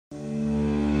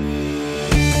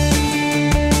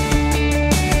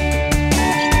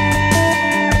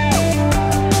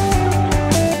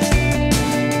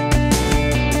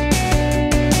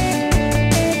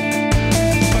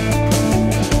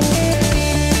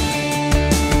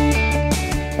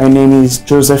My name is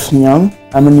Joseph Nyang.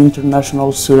 I'm an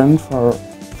international student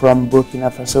from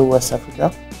Burkina Faso, West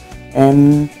Africa.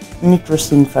 And an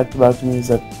interesting fact about me is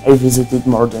that I visited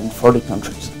more than 40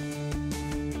 countries.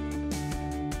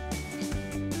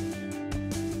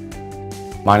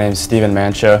 My name is Steven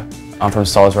Mancha. I'm from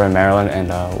Salisbury, Maryland,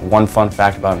 and one fun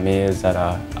fact about me is that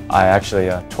I actually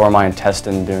tore my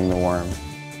intestine doing the worm.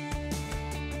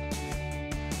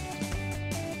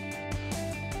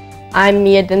 I'm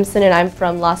Mia Dimson and I'm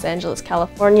from Los Angeles,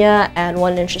 California, and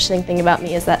one interesting thing about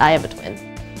me is that I have a twin.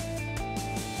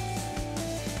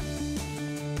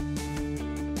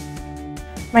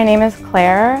 My name is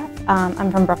Claire.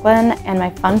 I'm from Brooklyn, and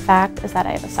my fun fact is that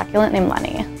I have a succulent named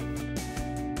Lenny.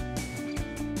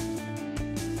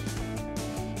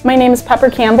 My name is Pepper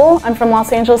Campbell. I'm from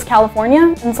Los Angeles,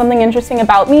 California, and something interesting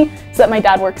about me is that my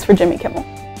dad works for Jimmy Kimmel.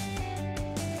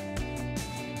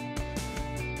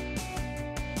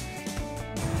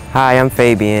 Hi, I'm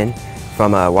Fabian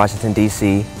from Washington,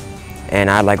 D.C.,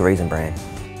 and I like Raisin Bran.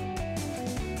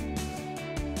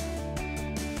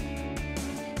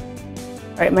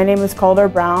 All right, my name is Calder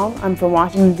Brown. I'm from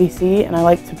Washington, D.C., and I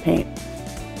like to paint.